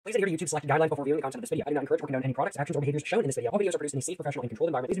Please adhere to YouTube's selected guidelines before viewing the content of this video. I do not encourage or condone any products, actions, or behaviors shown in this video. All videos are produced in a safe, professional, and controlled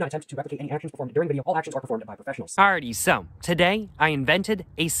environment. Please do not attempt to replicate any actions performed during video. All actions are performed by professionals. Alrighty, so today I invented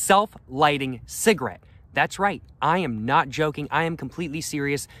a self-lighting cigarette. That's right, I am not joking, I am completely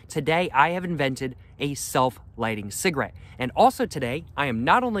serious. Today I have invented a self-lighting cigarette. And also today, I am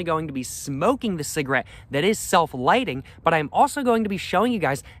not only going to be smoking the cigarette that is self-lighting, but I'm also going to be showing you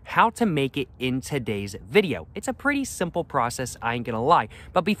guys how to make it in today's video. It's a pretty simple process, I ain't gonna lie.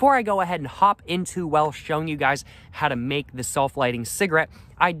 But before I go ahead and hop into, well, showing you guys how to make the self-lighting cigarette,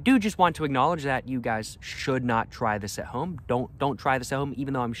 I do just want to acknowledge that you guys should not try this at home. Don't try this at home,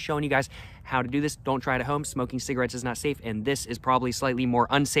 even though I'm showing you guys how to do this. Don't try it at home. Smoking cigarettes is not safe, and this is probably slightly more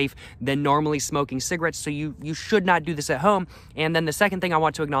unsafe than normally smoking cigarettes, so you should not do this at home. And then the second thing I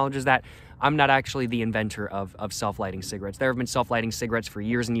want to acknowledge is that I'm not actually the inventor of self-lighting cigarettes. There have been self-lighting cigarettes for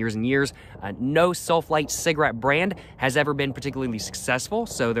years and years and years. No self-light cigarette brand has ever been particularly successful,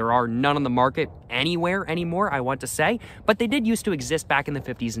 so there are none on the market anywhere anymore, I want to say. But they did used to exist back in the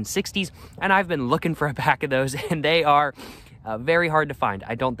 50s and 60s, and I've been looking for a pack of those, and they are very hard to find.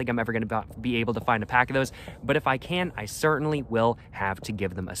 I don't think I'm ever going to be able to find a pack of those, but if I can, I certainly will have to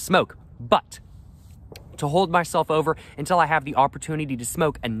give them a smoke. But to hold myself over until I have the opportunity to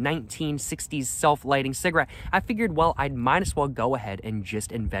smoke a 1960s self-lighting cigarette, I figured, well, I might as well go ahead and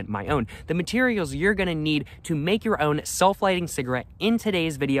just invent my own. The materials you're going to need to make your own self-lighting cigarette in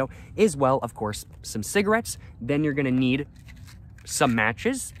today's video is, well, of course, some cigarettes, then you're going to need some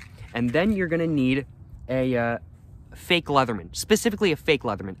matches, and then you're going to need a fake Leatherman, specifically a fake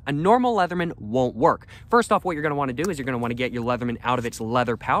Leatherman. A normal Leatherman won't work. First off, what you're going to want to do is you're going to want to get your Leatherman out of its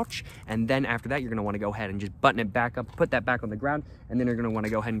leather pouch, and then after that, you're going to want to go ahead and just button it back up, put that back on the ground, and then you're going to want to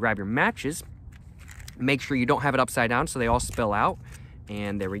go ahead and grab your matches. Make sure you don't have it upside down so they all spill out.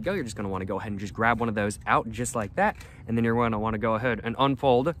 And there we go. You're just going to want to go ahead and just grab one of those out just like that, and then you're going to want to go ahead and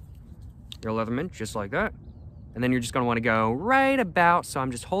unfold your Leatherman just like that. And then you're just going to want to go right about, so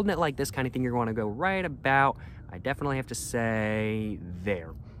I'm just holding it like this kind of thing. You're going to go right about, I definitely have to say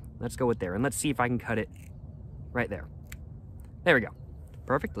there. Let's go with there, and let's see if I can cut it right there. There we go.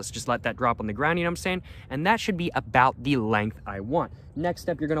 Perfect. Let's just let that drop on the ground, you know what I'm saying? And that should be about the length I want. Next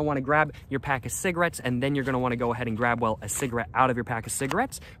step, you're going to want to grab your pack of cigarettes, and then you're going to want to go ahead and grab, well, a cigarette out of your pack of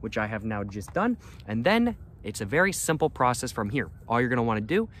cigarettes, which I have now just done. And then it's a very simple process from here. All you're going to want to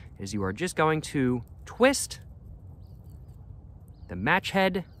do is you are just going to twist the match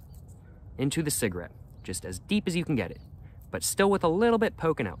head into the cigarette, just as deep as you can get it, but still with a little bit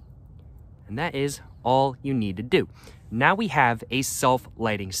poking out. And that is all you need to do. Now we have a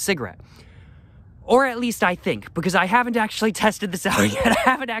self-lighting cigarette. Or at least I think, because I haven't actually tested this out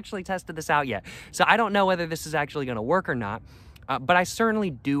yet. So I don't know whether this is actually going to work or not, but I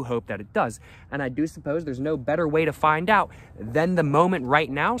certainly do hope that it does. And I do suppose there's no better way to find out than the moment right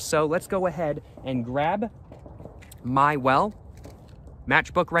now. So let's go ahead and grab my, well,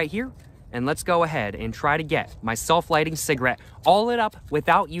 matchbook right here, and let's go ahead and try to get my self-lighting cigarette all lit up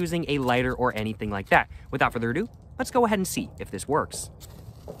without using a lighter or anything like that. Without further ado, let's go ahead and see if this works.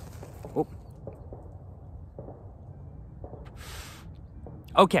 Oh.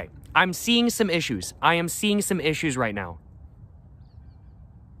 Okay, I'm seeing some issues. I am seeing some issues right now.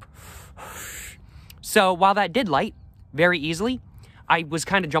 So while that did light very easily, I was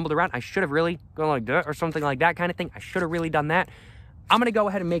kind of jumbled around. I should have really gone like that or something like that kind of thing. I should have really done that. I'm going to go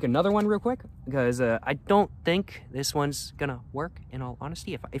ahead and make another one real quick because I don't think this one's going to work, in all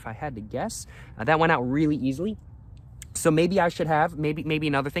honesty, if I had to guess. That went out really easily. So maybe I should have, maybe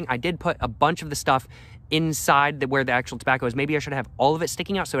another thing. I did put a bunch of the stuff inside where the actual tobacco is. Maybe I should have all of it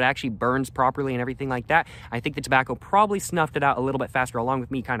sticking out so it actually burns properly and everything like that. I think the tobacco probably snuffed it out a little bit faster along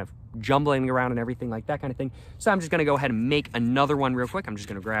with me kind of jumbling around and everything like that kind of thing. So I'm just going to go ahead and make another one real quick. I'm just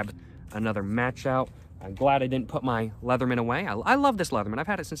going to grab another match out. I'm glad I didn't put my Leatherman away. I love this Leatherman. I've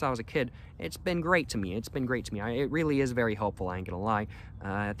had it since I was a kid. It's been great to me. It really is very helpful, I ain't gonna lie.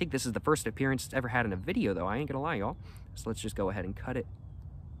 I think this is the first appearance it's ever had in a video, though. I ain't gonna lie, y'all. So let's just go ahead and cut it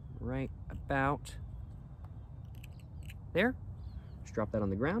right about there. Just drop that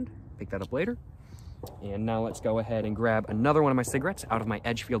on the ground. Pick that up later. And now let's go ahead and grab another one of my cigarettes out of my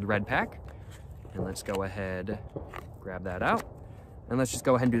Edgefield Red Pack. And let's go ahead, grab that out. And let's just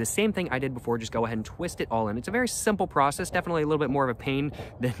go ahead and do the same thing I did before. Just go ahead and twist it all in. It's a very simple process, definitely a little bit more of a pain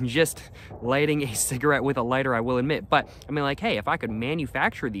than just lighting a cigarette with a lighter, I will admit. But I mean, like, hey, if I could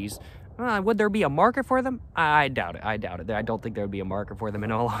manufacture these, would there be a market for them? I doubt it. I doubt it. I don't think there would be a market for them,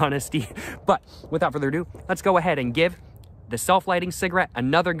 in all honesty. But without further ado, let's go ahead and give the self-lighting cigarette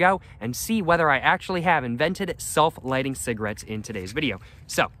another go and see whether I actually have invented self-lighting cigarettes in today's video.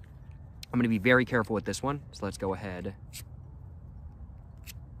 So I'm going to be very careful with this one. So let's go ahead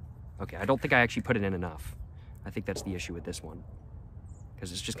Okay, I don't think I actually put it in enough. I think that's the issue with this one.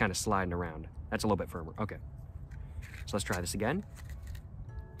 Because it's just kind of sliding around. That's a little bit firmer. Okay. So let's try this again.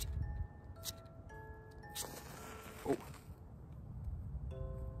 Oh.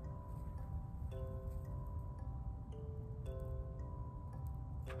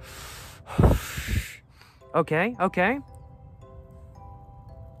 Okay, okay.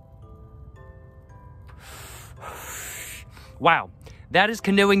 Wow, that is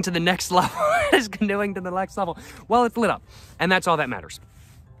canoeing to the next level. That is canoeing to the next level. Well, it's lit up, and that's all that matters.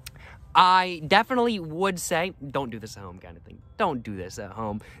 I definitely would say, don't do this at home kind of thing. Don't do this at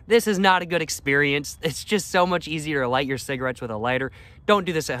home. This is not a good experience. It's just so much easier to light your cigarettes with a lighter. Don't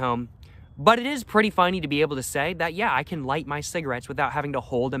do this at home. But it is pretty funny to be able to say that, yeah, I can light my cigarettes without having to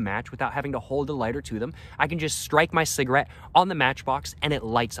hold a match, without having to hold a lighter to them. I can just strike my cigarette on the matchbox and it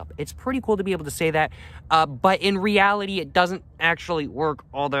lights up. It's pretty cool to be able to say that, but in reality, it doesn't actually work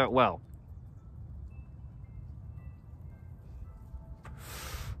all that well.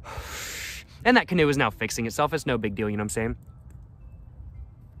 And that canoe is now fixing itself. It's no big deal, you know what I'm saying?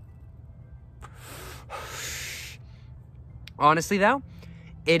 Honestly, though,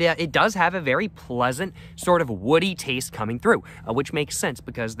 it does have a very pleasant sort of woody taste coming through, which makes sense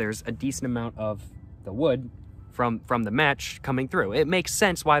because there's a decent amount of the wood from the match coming through. It makes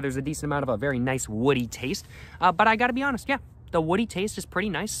sense why there's a decent amount of a very nice woody taste, but I gotta be honest, yeah, the woody taste is pretty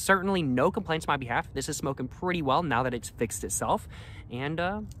nice. Certainly no complaints on my behalf. This is smoking pretty well now that it's fixed itself,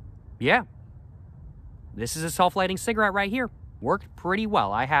 and yeah, this is a self-lighting cigarette right here. Worked pretty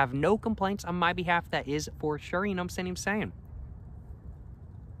well. I have no complaints on my behalf, that is for sure, you know what I'm saying?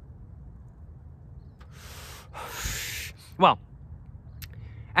 Well,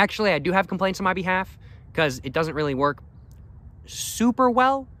 actually, I do have complaints on my behalf because it doesn't really work super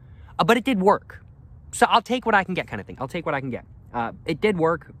well, but it did work. So I'll take what I can get kind of thing. I'll take what I can get. It did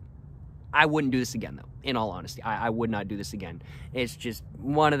work. I wouldn't do this again, though, in all honesty. I would not do this again. It's just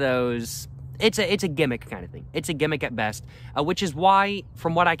one of those... It's a gimmick kind of thing. It's a gimmick at best, which is why,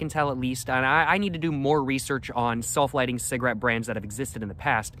 from what I can tell at least, and I need to do more research on self-lighting cigarette brands that have existed in the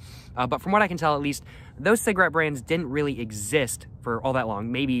past, but from what I can tell at least, those cigarette brands didn't really exist for all that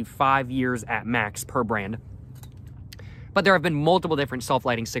long, maybe 5 years at max per brand. But there have been multiple different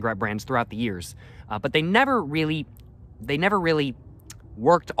self-lighting cigarette brands throughout the years, but they never really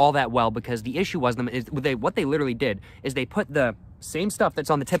worked all that well because the issue was what they literally did is they put the same stuff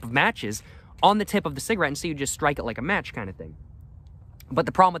that's on the tip of matches on the tip of the cigarette, and so you just strike it like a match kind of thing. But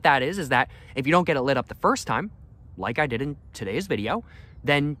the problem with that is that if you don't get it lit up the first time, like I did in today's video,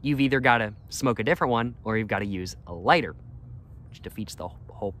 then you've either got to smoke a different one or you've got to use a lighter, which defeats the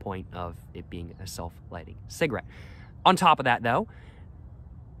whole point of it being a self-lighting cigarette. On top of that, though,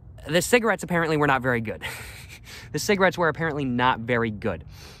 the cigarettes apparently were not very good. The cigarettes were apparently not very good.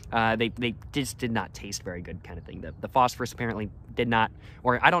 They just did not taste very good kind of thing. The phosphorus apparently did not,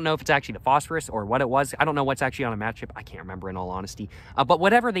 or I don't know if it's actually the phosphorus or what it was. I don't know what's actually on a match chip. I can't remember in all honesty. But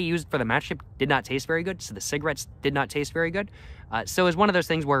whatever they used for the match chip did not taste very good, so the cigarettes did not taste very good. So it was one of those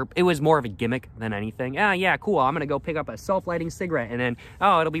things where it was more of a gimmick than anything. Yeah, cool, I'm going to go pick up a self-lighting cigarette, and then,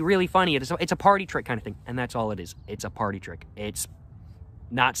 oh, it'll be really funny. It's a party trick kind of thing, and that's all it is. It's a party trick. It's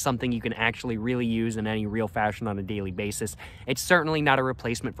not something you can actually really use in any real fashion on a daily basis. It's certainly not a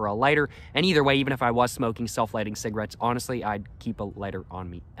replacement for a lighter, and either way, even if I was smoking self-lighting cigarettes, honestly, I'd keep a lighter on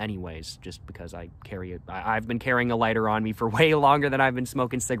me anyways, just because I carry it. I've been carrying a lighter on me for way longer than I've been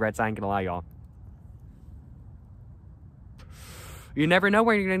smoking cigarettes, I ain't gonna lie, y'all. You never know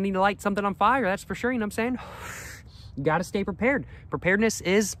where you're gonna need to light something on fire, that's for sure, you know what I'm saying? You gotta stay prepared. Preparedness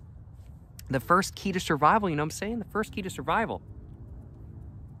is the first key to survival, you know what I'm saying? The first key to survival.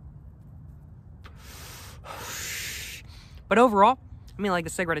 But overall, I mean, like the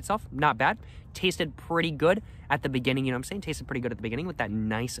cigarette itself, not bad. Tasted pretty good at the beginning, you know what I'm saying? Tasted pretty good at the beginning with that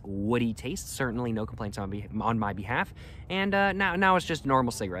nice woody taste. Certainly no complaints on my behalf. And now it's just a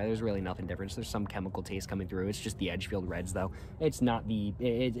normal cigarette. There's really nothing different. There's some chemical taste coming through. It's just the Edgefield Reds, though. It's not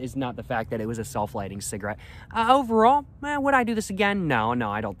the fact that it was a self-lighting cigarette. Overall, would I do this again? No,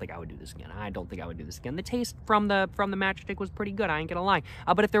 I don't think I would do this again. The taste from the matchstick was pretty good, I ain't gonna lie.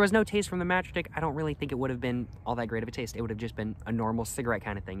 But if there was no taste from the matchstick, I don't really think it would have been all that great of a taste. It would have just been a normal cigarette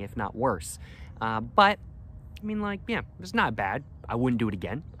kind of thing, if not worse. But I mean, like, yeah, it's not bad. I wouldn't do it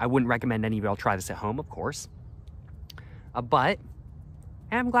again. I wouldn't recommend any of y'all try this at home, of course. But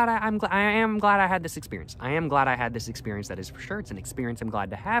I am glad I had this experience. I am glad I had this experience, that is for sure. It's an experience I'm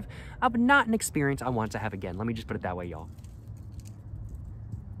glad to have, but not an experience I want to have again. Let me just put it that way, y'all.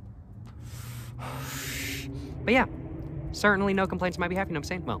 But yeah, certainly no complaints on my behalf, you know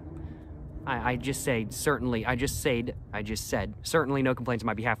what I'm saying? Well, I just said certainly no complaints on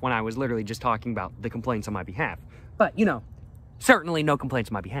my behalf when I was literally just talking about the complaints on my behalf. But, you know, certainly no complaints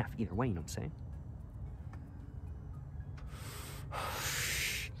on my behalf either way, you know what I'm saying?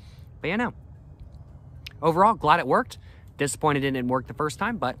 But yeah, no. Overall, glad it worked. Disappointed it didn't work the first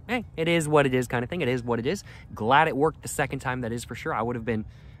time, but hey, it is what it is kind of thing. It is what it is. Glad it worked the second time, that is for sure. I was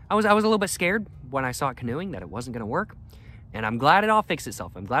a little bit scared when I saw it canoeing that it wasn't going to work. And I'm glad it all fixed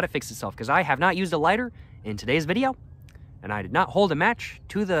itself. I'm glad it fixed itself because I have not used a lighter in today's video. And I did not hold a match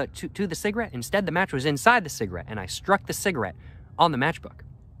to the cigarette. Instead, the match was inside the cigarette, and I struck the cigarette on the matchbook.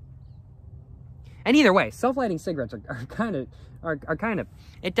 And either way, self-lighting cigarettes are kind of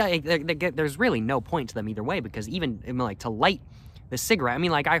there's really no point to them either way, because even, I mean, like, to light the cigarette, I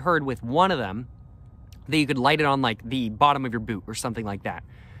mean, like, I heard with one of them that you could light it on, like, the bottom of your boot or something like that.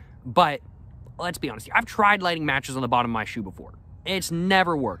 But let's be honest here. I've tried lighting matches on the bottom of my shoe before. It's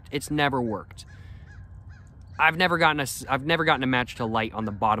never worked. It's never worked. I've never gotten a match to light on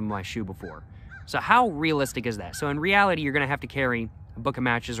the bottom of my shoe before. So how realistic is that? So in reality, you're going to have to carry a book of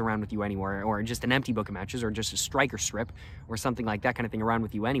matches around with you anywhere, or just an empty book of matches, or just a striker strip or something like that kind of thing around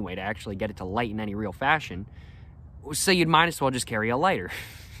with you anyway to actually get it to light in any real fashion. So you'd might as well just carry a lighter.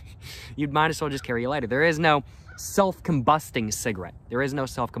 You'd might as well just carry a lighter. There is no self-combusting cigarette. There is no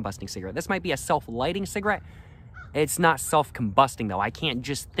self-combusting cigarette. This might be a self-lighting cigarette. It's not self-combusting, though. I can't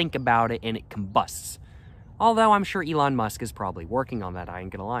just think about it and it combusts. Although I'm sure Elon Musk is probably working on that. I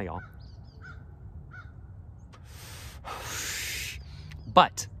ain't gonna lie, y'all.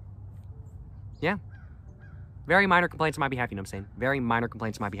 But, yeah. Very minor complaints on my behalf, you know what I'm saying? Very minor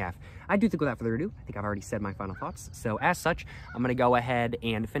complaints on my behalf. I do think without further ado, I think I've already said my final thoughts. So as such, I'm going to go ahead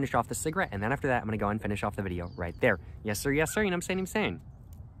and finish off the cigarette. And then after that, I'm going to go and finish off the video right there. Yes, sir. Yes, sir. You know what I'm saying?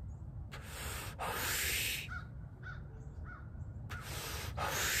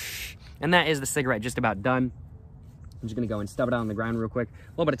 And that is the cigarette just about done. I'm just going to go and stub it out on the ground real quick.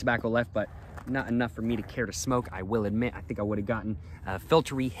 A little bit of tobacco left, but not enough for me to care to smoke. I will admit, I think I would have gotten a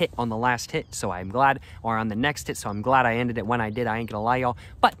filtery hit on the last hit, so I'm glad, or on the next hit, so I'm glad I ended it when I did. I ain't gonna lie, y'all.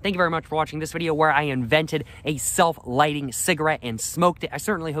 But thank you very much for watching this video where I invented a self-lighting cigarette and smoked it. I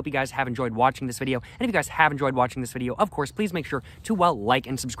certainly hope you guys have enjoyed watching this video. And if you guys have enjoyed watching this video, of course, please make sure to, well, like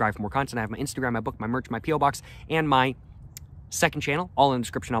and subscribe for more content. I have my Instagram, my book, my merch, my P.O. Box, and my second channel, all in the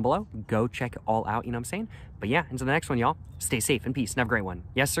description down below. Go check it all out, you know what I'm saying? But yeah, until the next one, y'all, stay safe and peace and have a great one.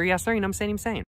 Yes, sir, you know what I'm saying?